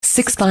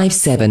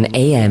657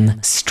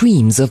 AM,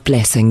 Streams of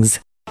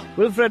Blessings.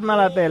 Wilfred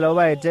Malapela,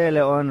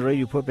 obayitele on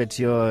Radio Pulpit,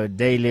 your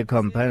daily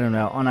companion.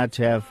 We're honored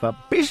to have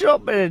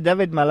Bishop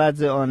David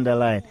Malatsi on the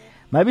line.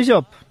 My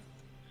Bishop.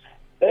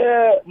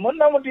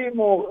 Monna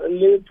modimo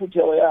le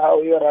putho ya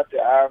hao yo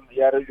ratang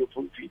ya Radio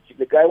Pulpit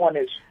le kae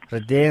ngwaneso Re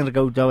teng re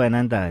ka utlwa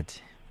wena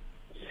ntate.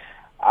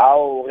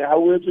 Ao re ha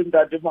o etse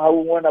ntate mo ha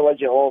o ngwana wa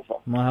Jehova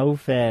Mo ha o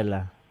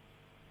fela.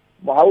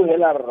 Mo ha o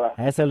hela rra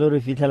Ha se lo re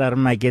fitlela re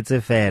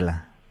maketse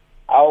fela.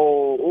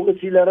 Ao o re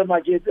file re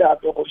maketse a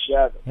to go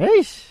shaka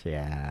Eish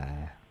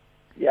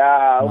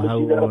ya o re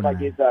file re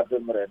maketse a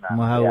mrena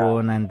mo ha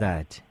o na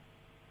ntate.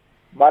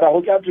 Mara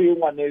ho tla tlo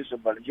ngwaneso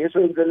ba Jesu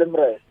ntse le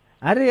mrena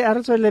Are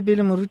tswele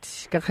pele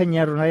moruti ka kganya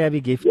ya rona ya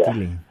be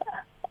giftileng.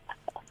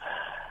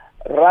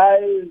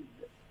 Rise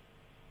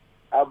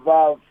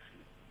above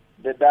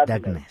the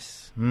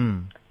darkness.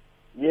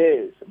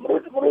 Yes,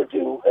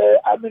 Muruti,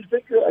 I mean,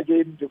 thank you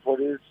again for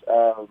this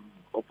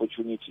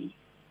opportunity.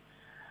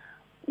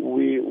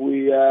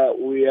 We are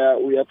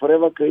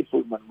forever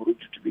grateful, man,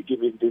 Muruti, to be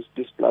given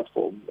this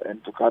platform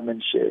and to come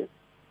and share,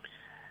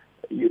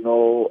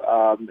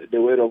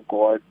 the word of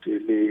God.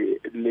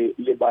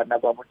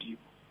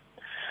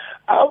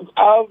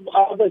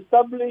 I've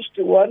established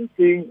one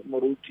thing,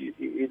 Muruti,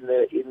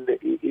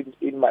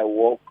 in my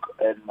walk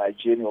and my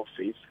journey of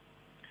faith,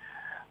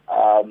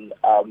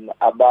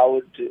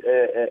 about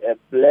a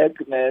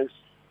blackness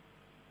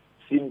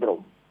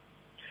syndrome,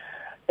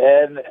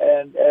 and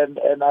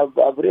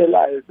I've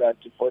realized that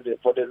for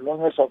the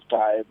longest of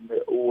time,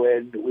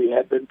 when we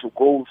happen to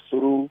go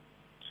through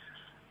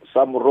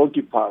some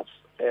rocky paths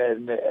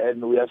and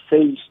we are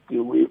faced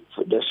with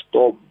the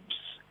storms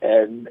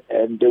and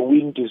the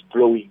wind is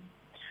blowing,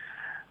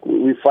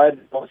 we find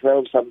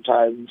ourselves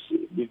sometimes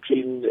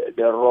between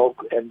the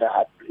rock and the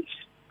hard place.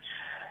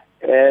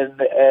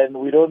 And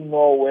we don't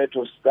know where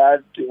to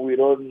start. We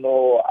don't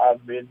know,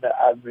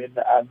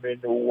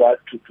 what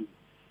to do.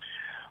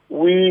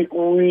 We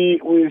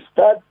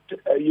start,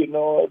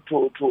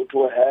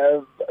 to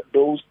have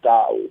those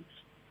doubts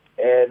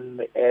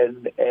and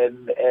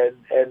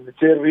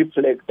to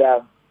reflect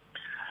on,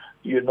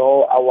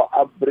 our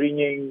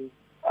upbringing,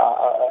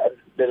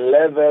 the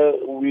level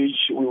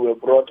which we were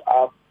brought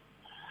up.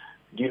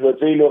 And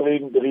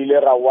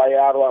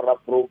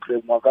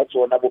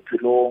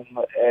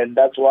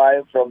that's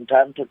why from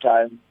time to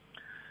time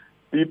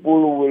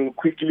people will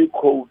quickly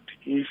quote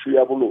issue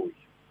ya boloi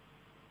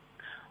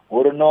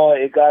or no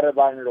ekare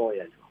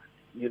lawyer,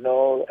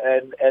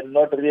 and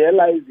not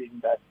realizing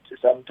that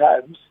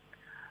sometimes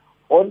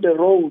on the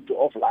road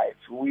of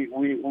life we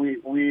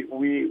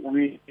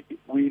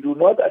do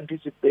not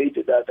anticipate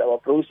that our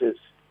process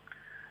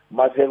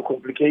must have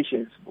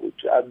complications,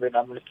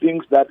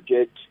 things that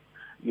get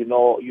in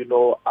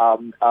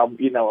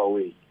our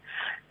way,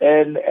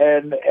 and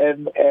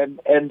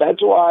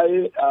that's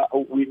why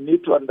we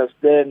need to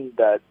understand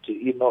that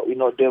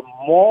the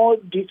more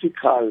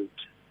difficult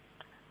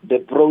the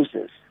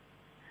process,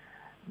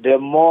 the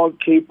more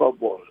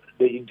capable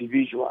the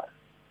individual,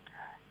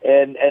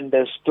 and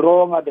the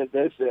stronger the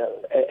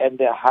vessel, and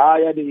the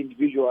higher the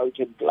individual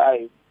can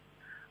climb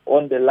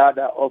on the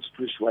ladder of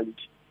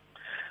spirituality.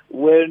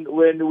 When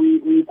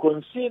we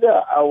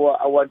consider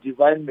our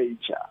divine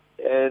nature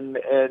and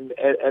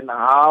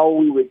how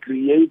we were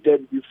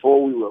created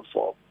before we were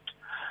formed,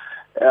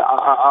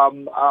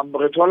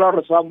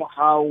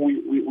 somehow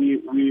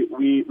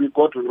we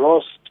got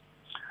lost,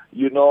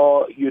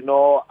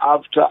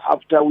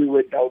 after we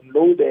were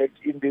downloaded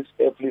in this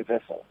earthly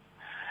vessel,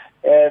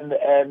 and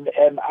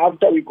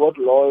after we got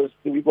lost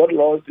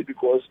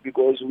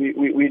because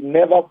we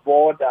never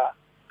bother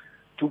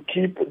to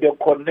keep the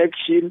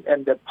connection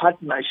and the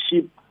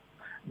partnership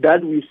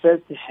that we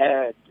first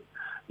had,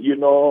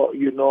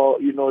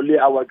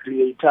 our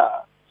Creator,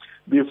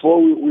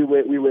 before we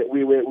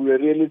were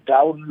really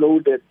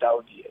downloaded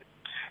down here.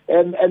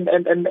 And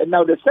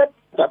now the sad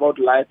part about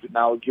life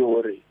now,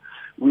 Gihori,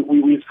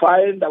 we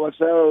find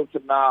ourselves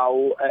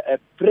now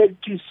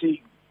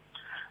practicing,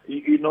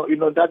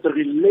 that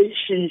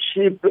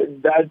relationship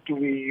that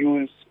we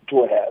used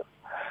to have.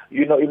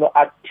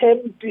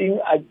 Attempting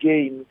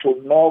again to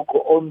knock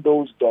on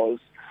those doors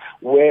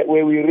where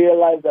we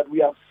realize that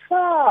we are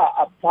far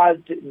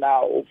apart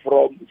now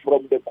from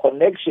the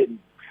connection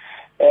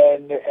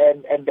and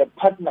the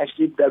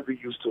partnership that we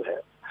used to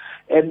have.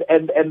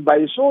 And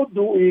by so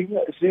doing,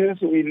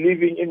 since we're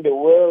living in the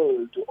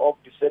world of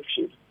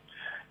deception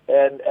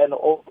and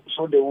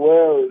also the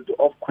world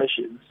of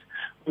questions,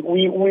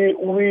 we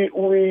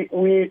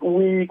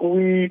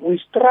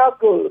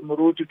struggle,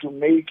 Muruti, to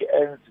make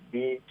ends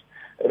meet.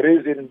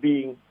 Reason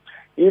being,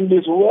 in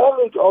this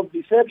world of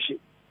deception,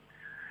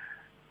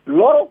 a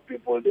lot of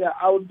people, they are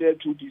out there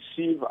to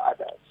deceive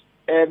others.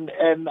 And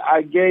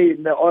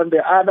again, on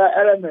the other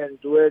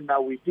element, where now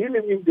we're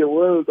dealing with the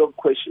world of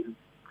questions,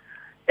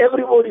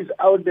 everybody's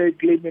out there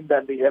claiming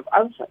that they have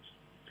answers.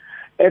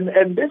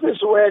 And this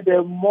is where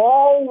the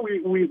more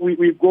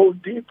we go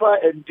deeper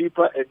and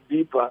deeper and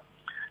deeper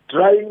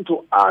trying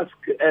to ask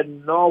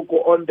and knock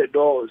on the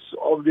doors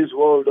of this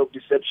world of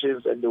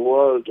deceptions and the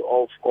world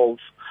of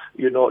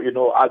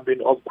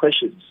of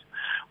questions.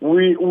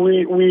 We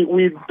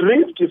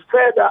drift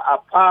further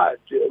apart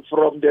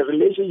from the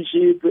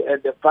relationship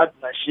and the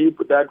partnership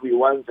that we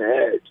once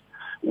had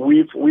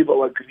with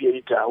our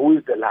Creator, who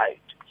is the light.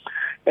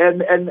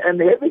 And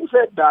having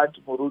said that,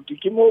 Muruti,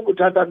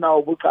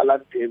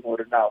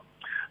 now,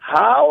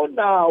 how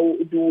now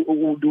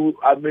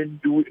are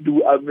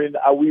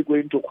we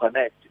going to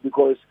connect?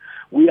 Because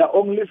we are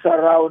only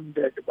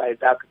surrounded by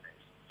darkness.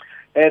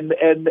 And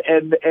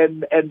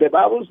the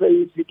Bible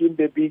says in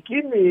the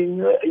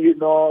beginning, in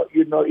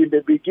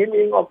the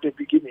beginning of the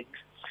beginnings,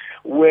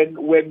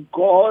 when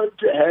God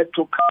had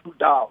to come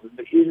down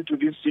into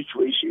this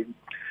situation,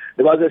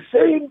 there was the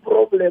same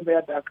problem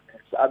with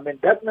darkness.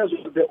 Darkness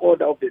was the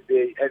order of the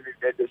day, and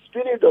the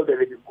Spirit of the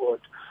living God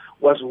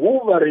was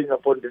hovering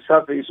upon the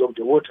surface of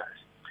the waters.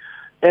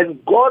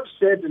 And God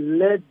said,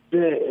 let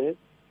there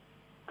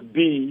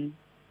be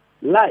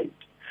light.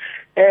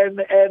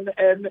 And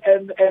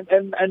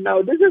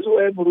now this is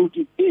where,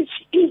 Muruti,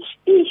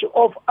 each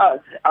of us,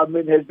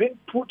 has been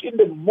put in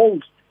the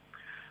most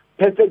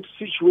perfect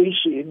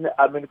situation,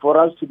 for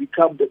us to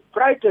become the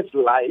brightest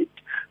light,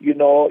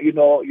 and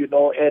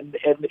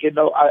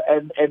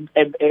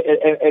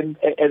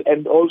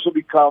also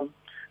become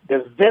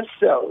the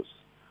vessels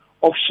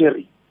of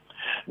sharing.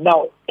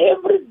 Now,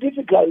 every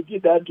difficulty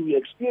that we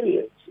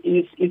experience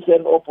is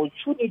an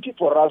opportunity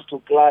for us to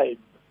climb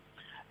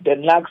the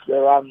next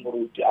rung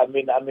route.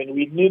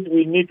 We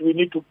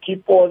need to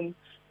keep on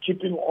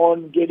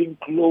getting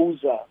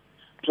closer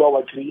to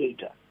our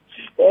Creator.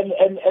 And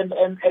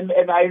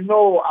I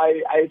know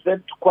I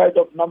said quite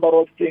a number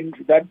of things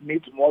that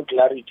need more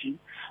clarity,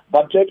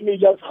 but let me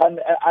just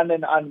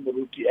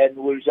Muruti, and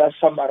we'll just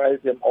summarize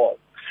them all.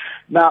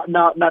 Now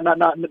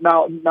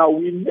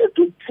we need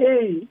to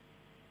pay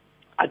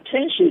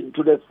attention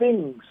to the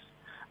things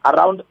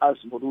around us,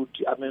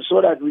 Muruti,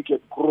 so that we can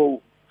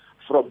grow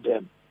from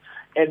them.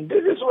 And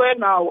this is where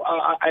now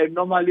I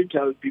normally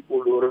tell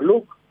people,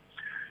 look,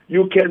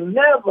 you can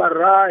never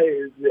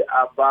rise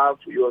above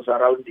your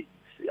surroundings.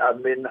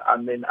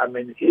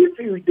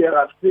 If there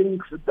are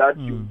things that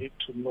you need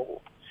to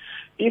know,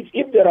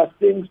 if there are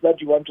things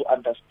that you want to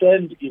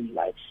understand in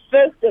life,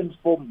 first and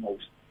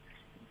foremost,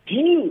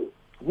 deal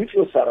with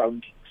your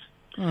surroundings.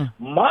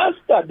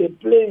 Master the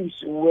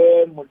place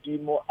where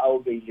Modimo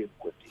Aubele.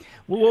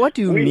 What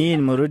do you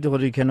mean, Muruti,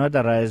 you cannot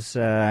arise,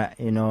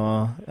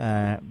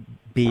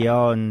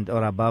 beyond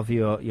or above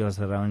your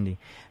surrounding?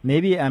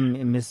 Maybe I'm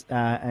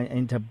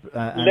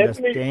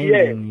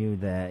understanding you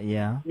there.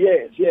 Yeah.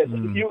 Yes.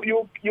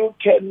 You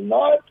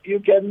cannot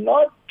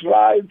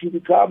try to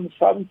become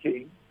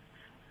something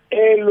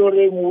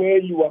where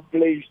you are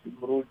placed,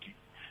 Muruti.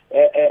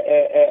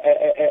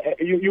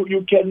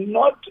 You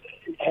cannot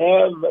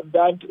have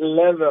that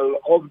level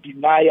of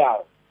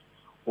denial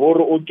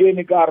or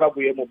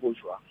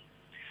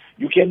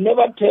you can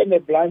never turn a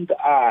blind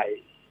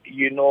eye,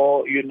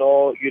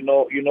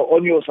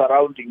 on your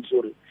surroundings.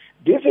 Sorry.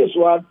 This is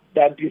what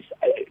that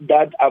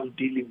I'm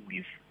dealing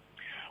with.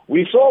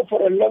 We saw for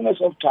the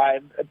longest of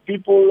time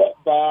people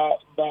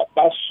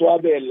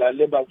baswabela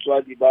le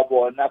batswadi ba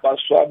bona,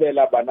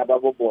 baswabela bana ba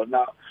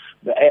bona,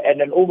 and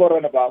then over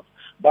and above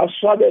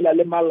baswabela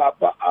le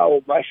malapa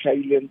ao ba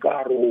shaileng ka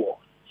hare ho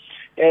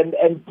ona,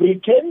 and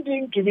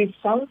pretending to be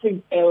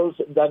something else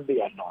that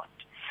they are not.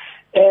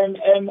 And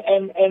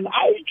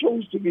I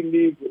chose to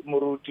believe,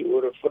 Muruti,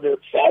 for the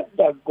fact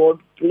that God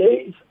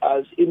placed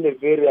us in the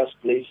various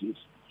places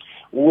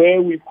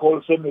where we call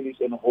families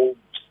and homes.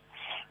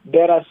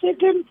 There are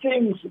certain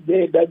things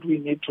there that we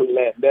need to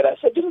learn. There are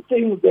certain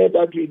things there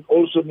that we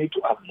also need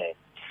to unlearn.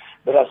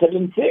 There are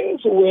certain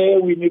things where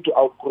we need to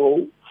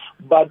outgrow,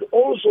 but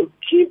also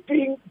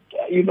keeping,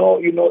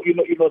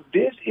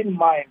 this in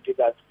mind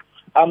that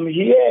I'm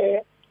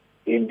here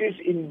in this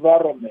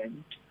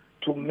environment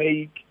to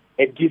make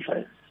a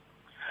difference.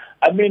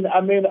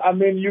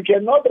 You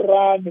cannot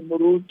run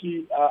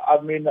Muruti,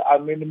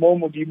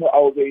 Momodimo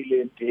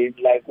Aubele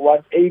like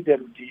what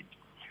Adam did.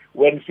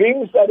 When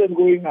things started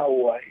going our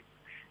way,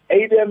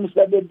 Adam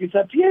started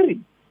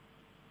disappearing.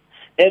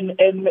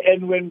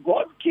 And when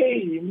God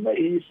came,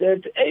 he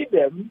said,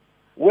 Adam,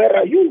 where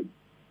are you?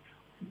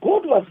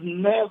 God was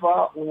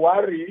never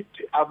worried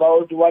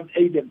about what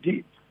Adam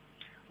did.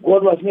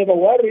 God was never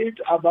worried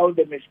about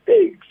the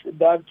mistakes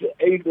that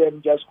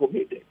Adam just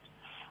committed.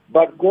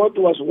 But God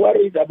was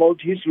worried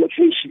about his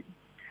location.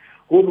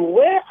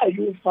 Where are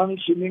you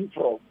functioning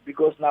from?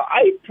 Because now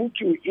I put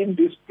you in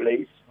this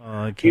place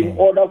in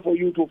order for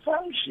you to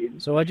function.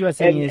 So what you are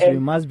saying is we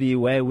must be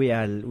where we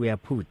are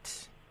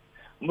put.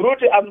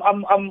 Mruti,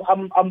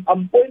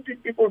 I'm pointing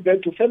people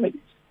back to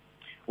families.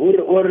 Or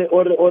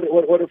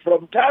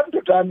from time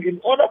to time, in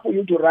order for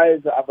you to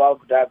rise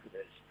above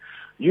darkness,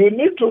 you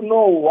need to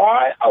know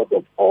why out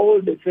of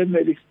all the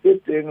families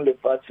sitting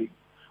fasting,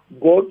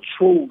 God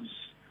chose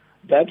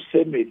that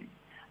family,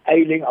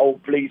 ailing our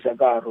place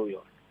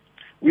agaroyo.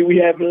 we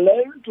have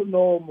learned to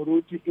know,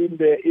 Muruti, in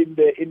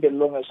the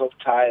longest of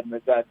time,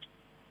 that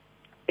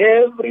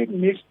every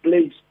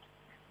misplaced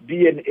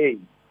DNA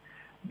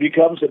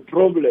becomes a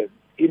problem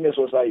in a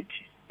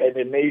society and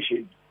a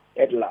nation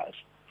at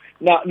large.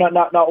 Now,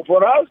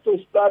 for us to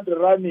start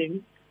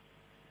running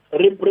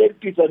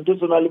practice and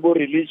personal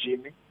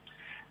religion,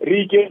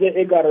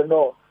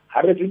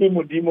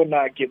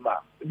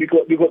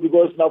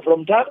 because now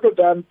from time to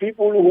time,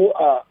 people who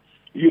are,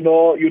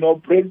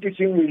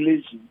 practicing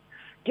religion,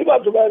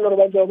 but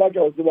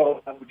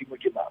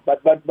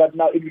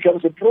now it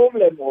becomes a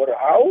problem. Or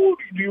how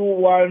do you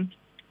want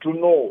to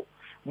know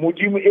because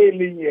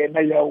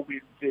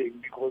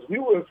we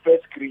were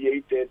first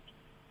created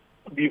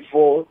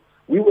before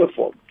we were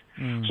formed.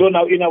 So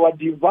now in our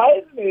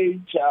divine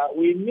nature,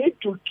 we need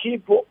to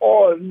keep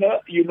on,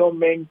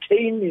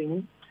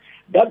 maintaining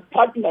that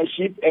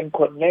partnership and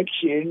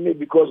connection,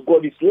 because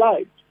God is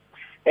light.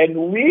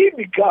 And we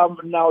become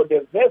now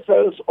the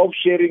vessels of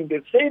sharing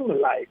the same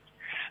light.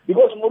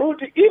 Because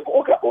Muruti,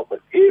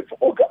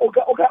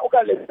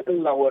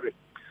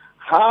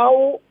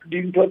 how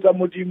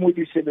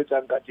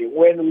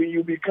when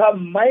you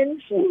become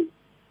mindful,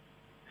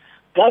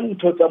 when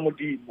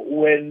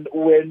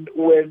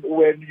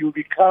you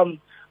become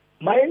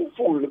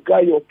mindful of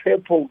your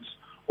purpose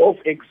of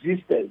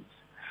existence,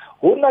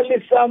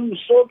 some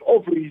sort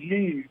of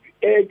relief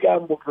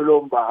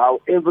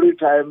every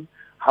time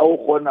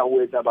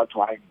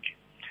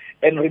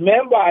and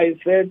remember, I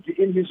said,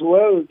 in this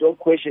world of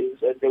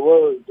questions and the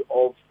world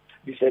of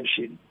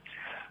deception,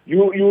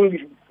 you'll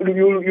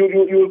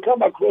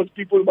come across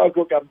people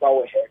who can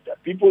power head,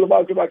 people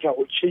who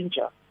can change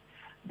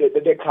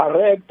the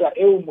character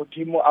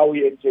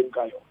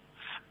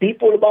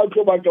people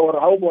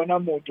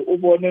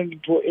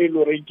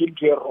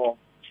wrong,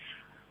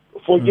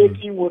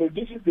 forgetting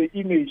this is the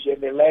image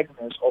and the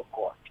likeness of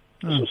God.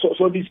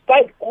 So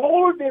despite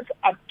all these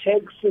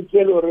attacks, we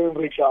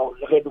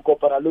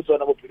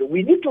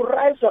need to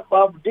rise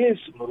above this.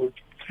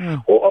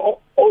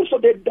 Also,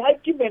 the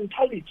darky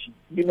mentality,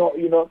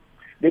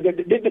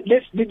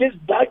 this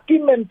darky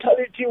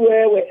mentality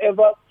where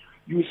wherever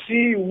you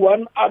see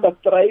one other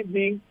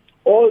thriving,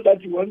 all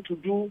that you want to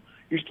do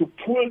is to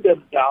pull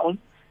them down,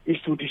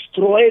 is to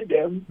destroy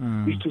them,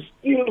 is to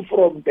steal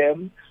from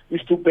them,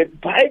 is to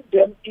bite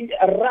them,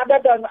 rather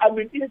than,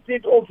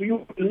 instead of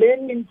you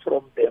learning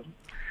from them.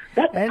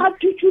 That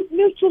attitude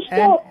needs to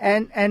stop.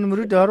 And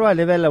Murudorwa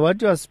Levela,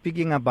 what you are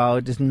speaking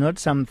about is not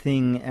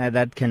something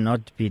that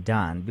cannot be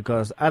done,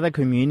 because other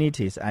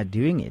communities are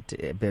doing it,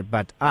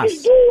 but us.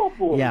 It's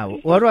doable. Yeah,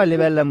 Orwa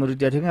Levela Murud,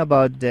 you're talking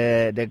about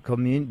the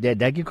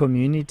Dagi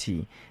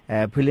community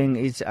pulling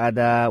each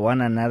other,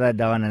 one another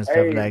down and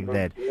stuff like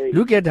that.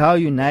 Look at how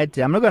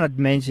united. I'm not going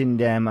to mention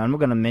them. I'm not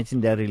going to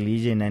mention their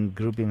religion and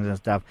groupings and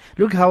stuff.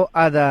 Look how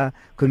other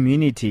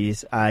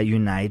communities are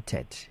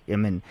united.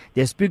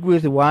 They speak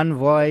with one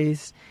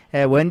voice.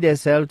 When they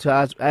sell to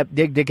us,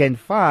 they can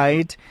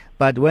fight,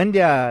 but when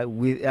they are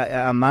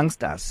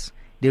amongst us,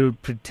 they will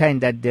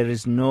pretend that there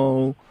is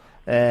no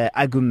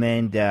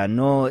argument. They're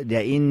about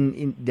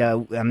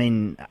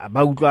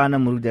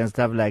Murud and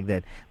stuff like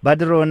that.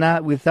 But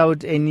Rona,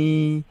 without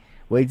any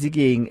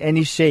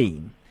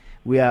shame,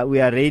 we are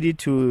ready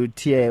to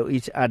tear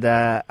each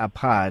other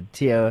apart,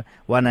 tear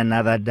one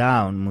another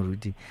down,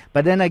 Murudi.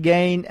 But then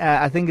again,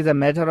 I think it's a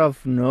matter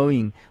of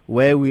knowing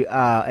where we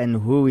are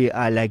and who we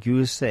are, like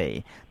you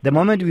say. The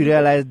moment we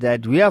realize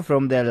that we are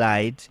from the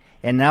light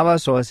and our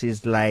source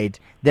is light,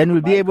 then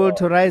we'll be able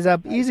to rise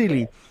up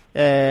easily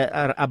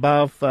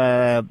above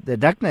the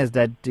darkness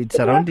that is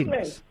surrounding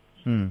us.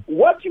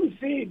 What you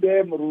see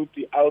there,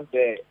 Muruti, out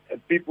there,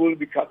 people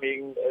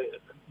becoming,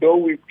 though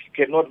we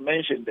cannot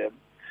mention them,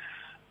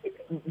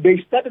 they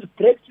started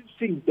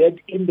practicing that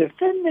in the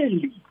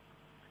family.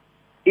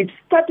 It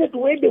started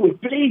where they were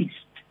placed.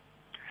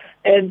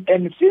 And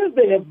since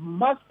they have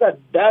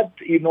mastered that,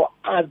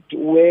 art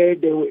where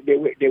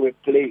they were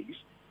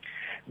placed,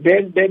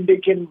 then they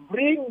can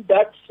bring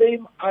that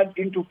same art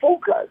into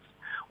focus.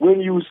 When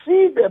you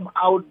see them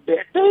out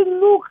there, they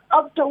look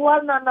after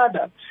one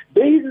another.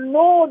 They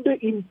know the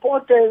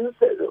importance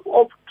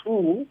of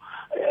two,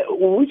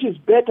 which is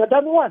better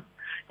than one.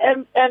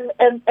 And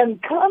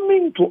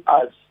coming to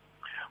us,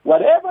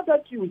 whatever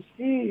that you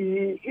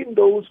see in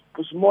those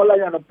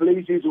smaller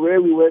places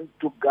where we went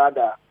to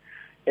gather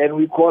and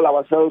we call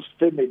ourselves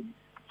family,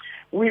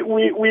 we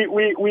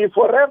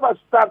forever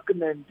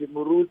stagnant,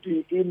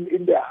 Muruti,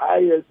 in the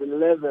highest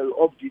level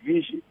of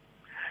division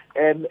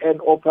and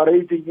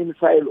operating in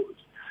silos,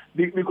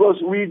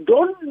 because we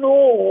don't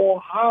know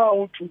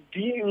how to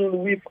deal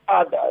with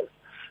others,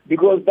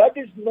 because that's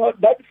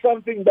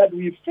something that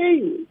we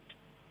failed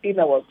in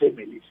our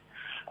families.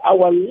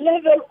 Our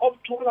level of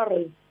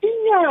tolerance,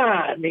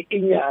 inyan.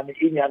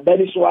 That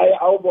is why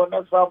I want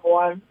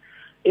someone,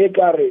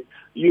 ekare,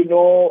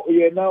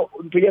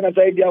 ntuyena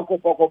zaidi yako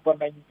kopa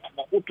na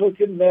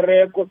utosi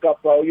mereko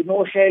kapa,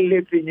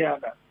 hele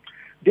pinyana.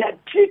 They are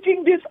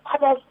treating these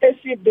others as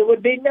if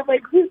they never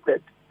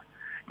existed.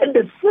 And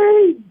the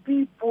same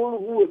people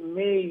who were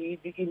made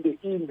in the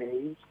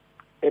image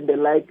and the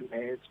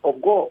likeness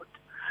of God.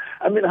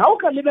 I mean, how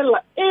can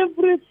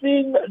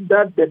everything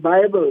that the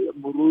Bible,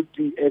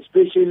 Muruti,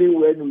 especially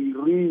when we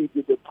read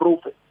the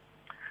prophets,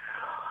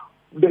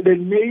 the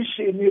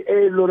nation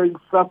Lord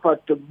suffered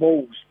the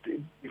most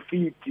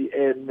defeat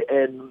and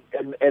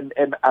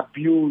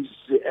abuse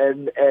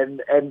and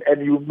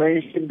you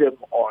mentioned them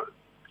all.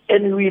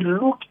 And we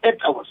look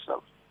at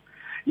ourselves.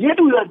 Yet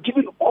we are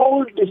given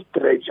all these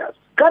treasures.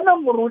 Kana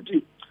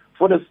Muruti,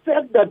 for the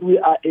fact that we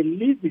are a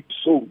living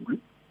soul,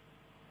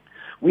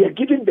 we are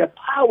given the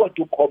power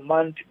to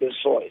command the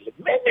soil.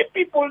 Many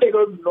people, they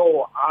don't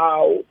know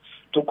how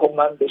to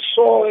command the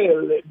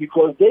soil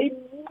because they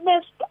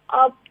messed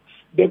up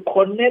the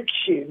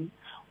connection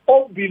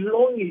of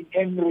belonging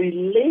and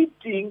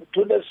relating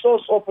to the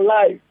source of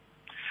life.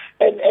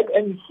 And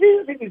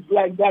since it is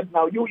like that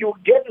now, you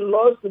get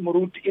lost,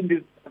 Muruti, in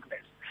this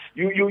darkness.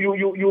 You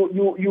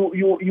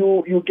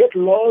get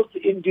lost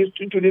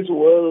into this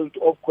world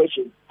of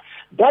questions.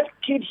 That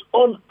keeps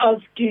on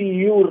asking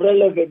you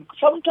relevant.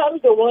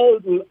 Sometimes the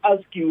world will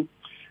ask you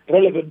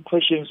relevant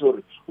questions.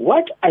 Or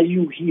what are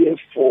you here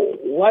for?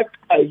 What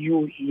are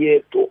you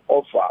here to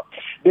offer?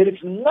 There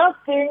is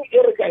nothing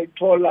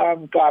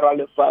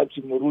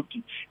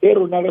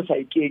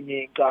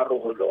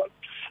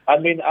I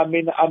mean,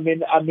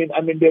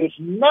 there is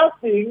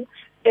nothing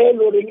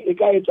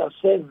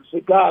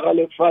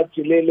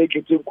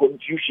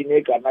confusion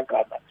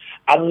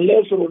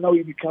unless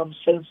we become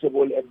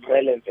sensible and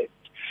relevant.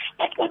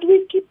 But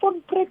we keep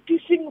on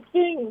practicing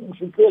things.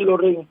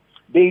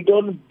 They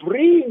don't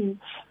bring,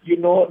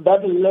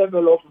 that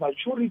level of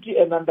maturity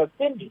and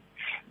understanding.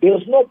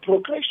 There's no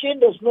progression.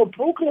 There's no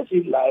progress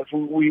in life.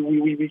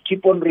 We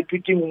keep on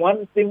repeating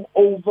one thing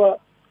over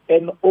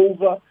and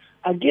over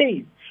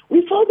again.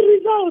 Without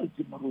results,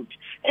 Maruti.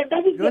 And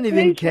that is we don't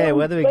even care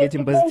whether we're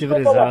getting positive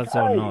results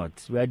or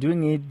not. We are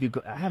doing it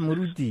because,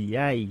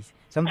 Maruti,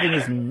 something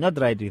is not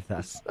right with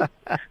us.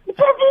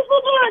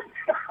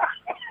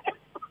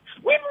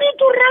 We need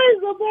to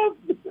rise above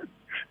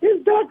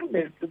this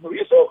darkness.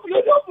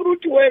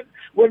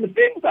 When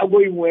things are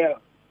going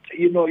well,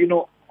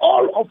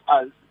 all of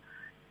us,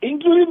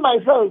 including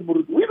myself,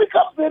 we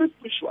become very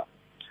spiritual.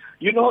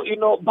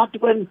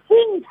 But when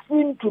things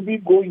seem to be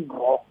going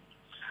wrong,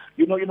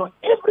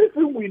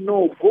 everything we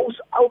know goes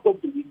out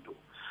of the window.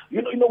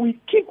 We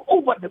kick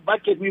over the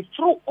bucket, we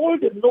throw all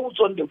the notes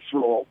on the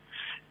floor,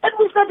 and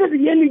we started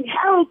yelling,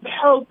 help,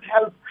 help,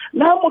 help.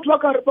 Now, but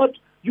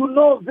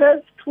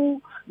verse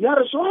 2,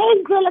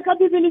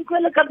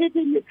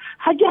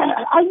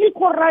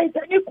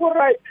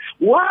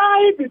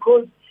 why?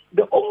 Because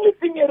the only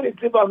thing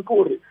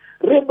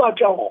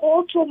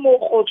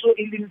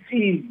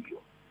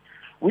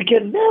we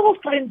can never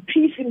find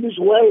peace in this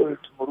world,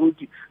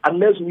 Muruti,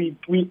 unless we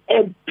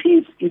add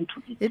peace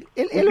into it.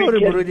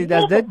 Muruti,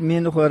 does that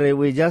mean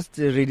we're just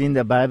reading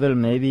the Bible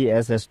maybe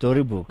as a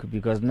storybook?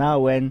 Because now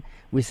when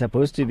we're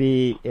supposed to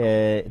be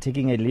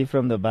taking a leaf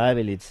from the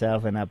Bible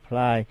itself and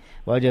apply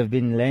what you've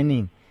been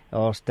learning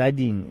or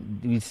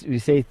studying, we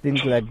say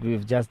things like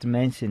we've just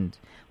mentioned,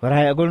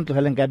 and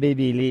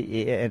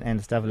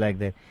stuff like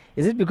that.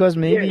 Is it because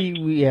maybe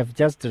we have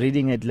just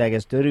reading it like a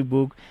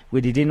storybook,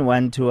 we didn't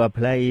want to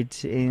apply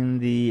it in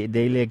the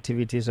daily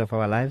activities of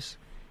our lives?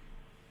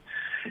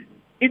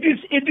 It is,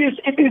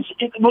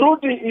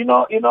 Muruti,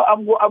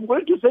 I'm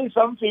going to say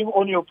something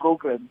on your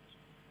program.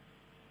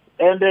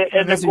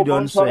 You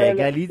don't swag.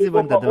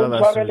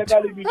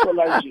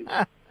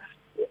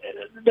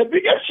 The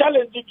biggest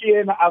challenge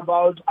again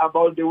about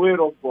the word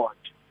of God,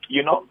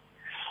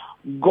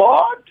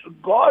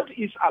 God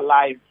is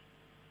alive.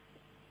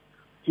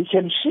 He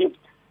can shift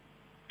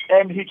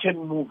and he can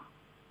move.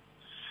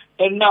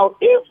 And now,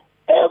 if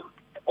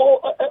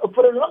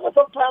for a long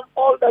time,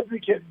 all that we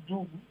can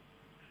do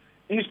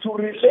is to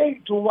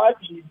relate to what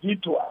he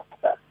did to us,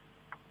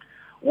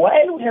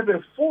 while we have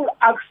a full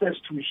access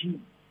to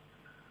him,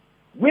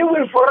 we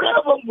will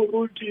forever,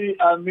 Muruti,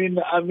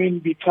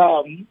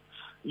 become,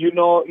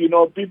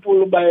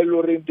 people by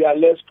Lorraine, they are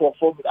less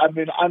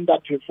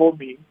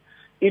underperforming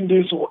in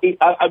this,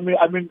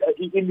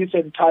 in this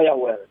entire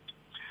world.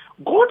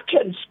 God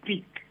can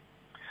speak.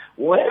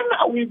 When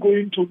are we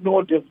going to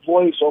know the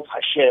voice of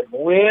Hashem?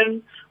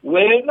 When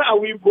are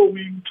we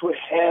going to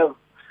have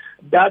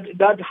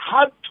that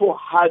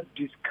heart-to-heart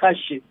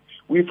discussion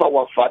with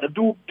our Father?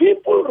 Do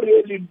people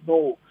really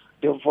know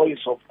the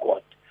voice of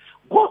God?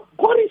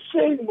 God is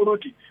saying,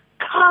 Muruti,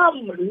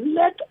 come,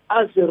 let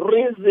us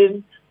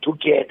reason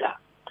together.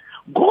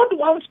 God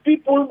wants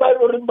people by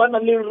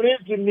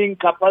reasoning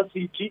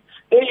capacity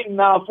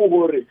enough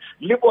for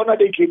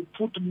they can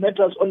put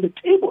matters on the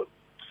table.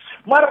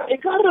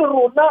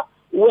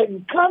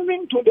 When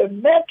coming to the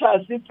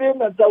matters, we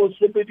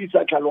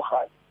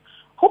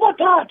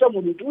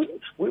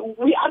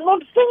are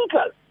not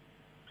thinkers.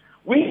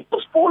 We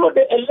just follow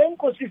the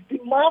Elenco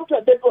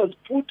systemata that was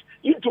put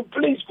into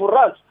place for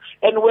us.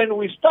 And when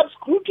we start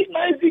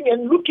scrutinizing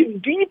and looking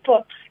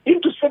deeper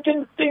into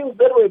certain things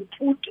that were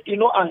put,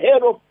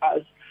 ahead of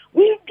us,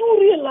 we do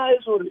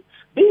realize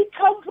they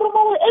come from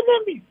our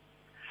enemies.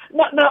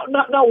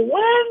 Now,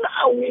 when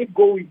are we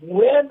going?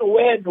 When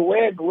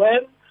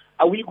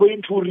are we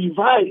going to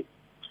revive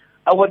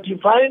our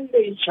divine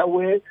nature,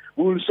 where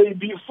we will say,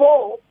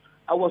 before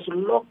I was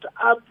locked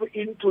up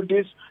into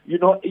this,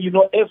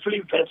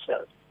 earthly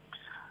vessel.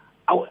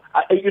 I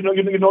used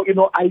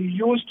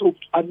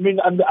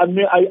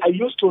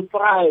to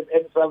thrive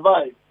and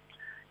survive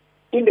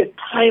in a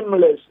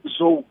timeless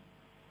zone.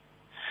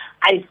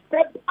 I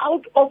stepped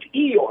out of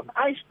eon.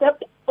 I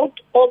stepped out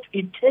of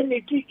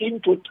eternity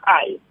into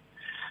time.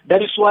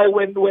 That is why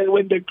when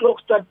the clock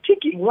starts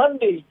ticking, one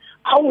day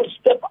I will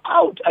step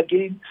out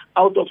again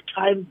out of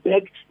time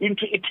back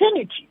into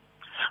eternity.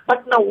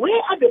 But now,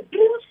 where are the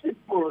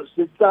principles,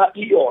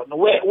 Eon?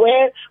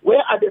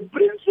 Where are the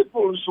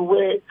principles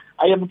where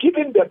I am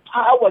given the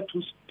power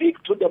to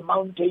speak to the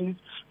mountains,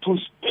 to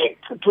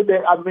speak to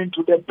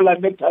the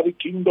planetary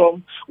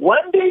kingdom?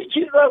 One day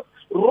Jesus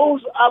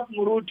rose up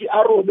Muruti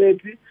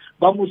Arobeti,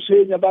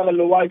 Bamusenya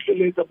Bagalawaki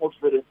later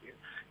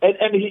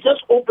and he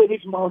just opened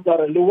his mouth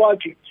and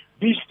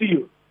be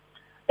still.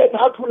 And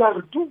how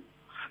to do?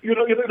 When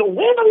are we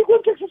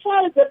going to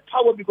exercise that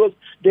power? Because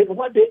then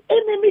what the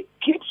enemy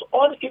keeps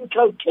on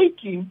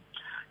inculcating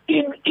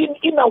in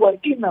our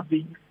inner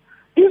being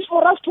is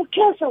for us to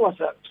curse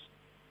ourselves,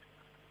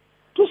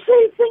 to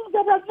say things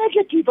that are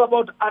negative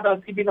about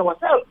others, even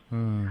ourselves.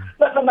 No,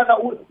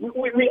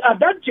 we are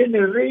that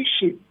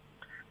generation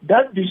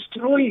that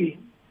destroying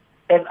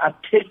and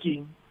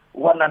attacking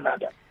one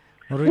another.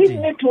 Muruti. We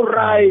need to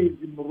rise,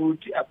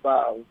 Muruti,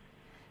 above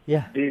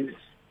this.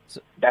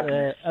 If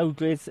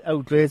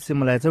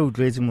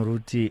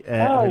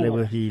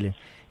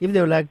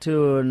they would like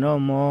to know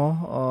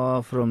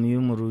more from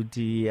you,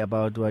 Muruti,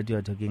 about what you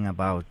are talking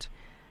about,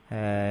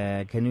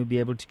 can you be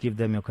able to give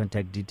them your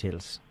contact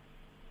details?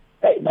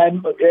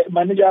 Manager,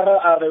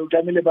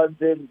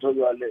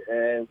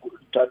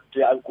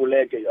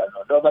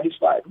 nobody's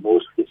fine.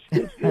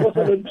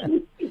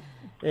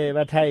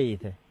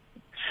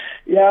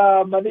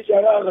 Yeah, manager,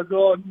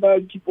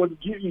 keep on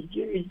giving,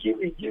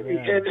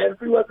 and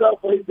free WhatsApp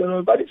for it,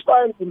 but it's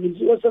fine.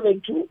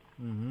 072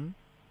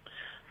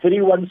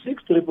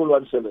 316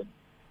 117.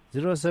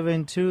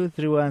 072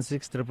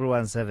 316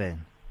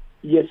 117.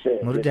 Yes, sir.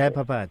 Muruti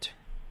Papat.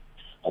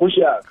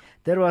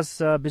 There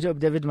was Bishop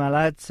David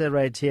Malatz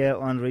right here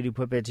on Radio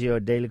Pulpit, your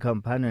daily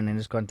companion, and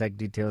his contact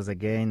details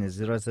again is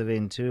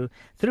 072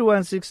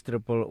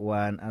 316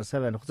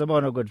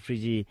 117.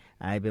 Godfrey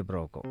Aibe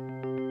Broko.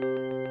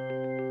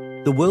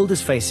 The world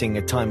is facing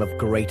a time of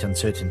great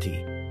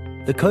uncertainty.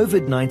 The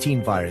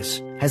COVID-19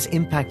 virus has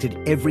impacted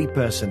every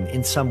person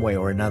in some way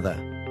or another.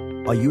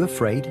 Are you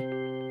afraid?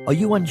 Are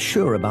you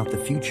unsure about the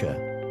future?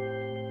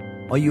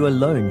 Are you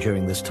alone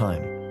during this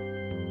time?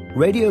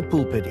 Radio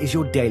Pulpit is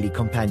your daily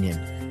companion.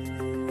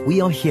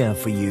 We are here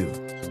for you.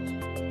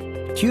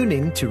 Tune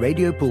in to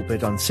Radio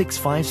Pulpit on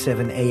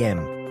 657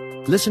 AM.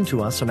 Listen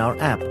to us on our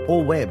app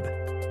or web.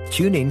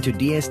 Tune in to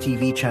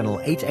DSTV channel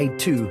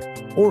 882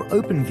 or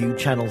OpenView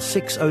channel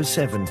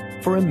 607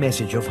 for a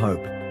message of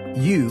hope.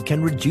 You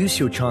can reduce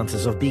your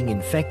chances of being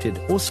infected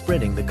or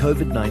spreading the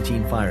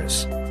COVID-19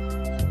 virus.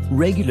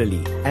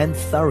 Regularly and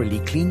thoroughly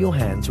clean your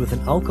hands with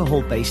an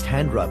alcohol-based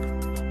hand rub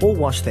or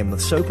wash them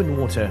with soap and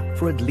water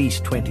for at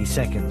least 20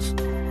 seconds.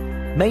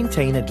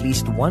 Maintain at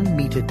least 1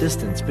 meter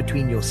distance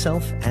between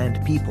yourself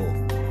and people.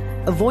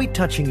 Avoid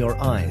touching your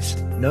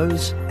eyes,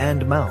 nose,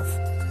 and mouth.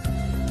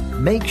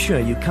 Make sure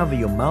you cover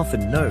your mouth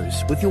and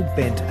nose with your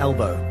bent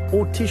elbow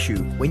or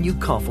tissue when you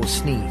cough or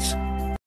sneeze.